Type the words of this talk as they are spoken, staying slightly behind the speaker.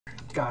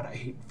God, I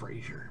hate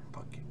Fraser.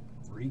 Fucking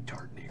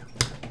retard nigger.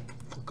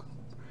 Fuck 'em.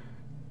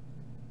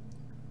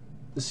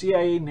 The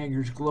CIA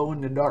niggers glow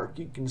in the dark.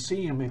 You can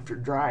see them if you're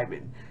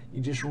driving.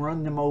 You just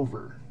run them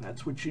over.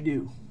 That's what you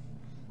do.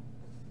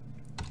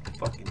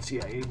 Fucking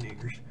CIA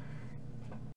niggers.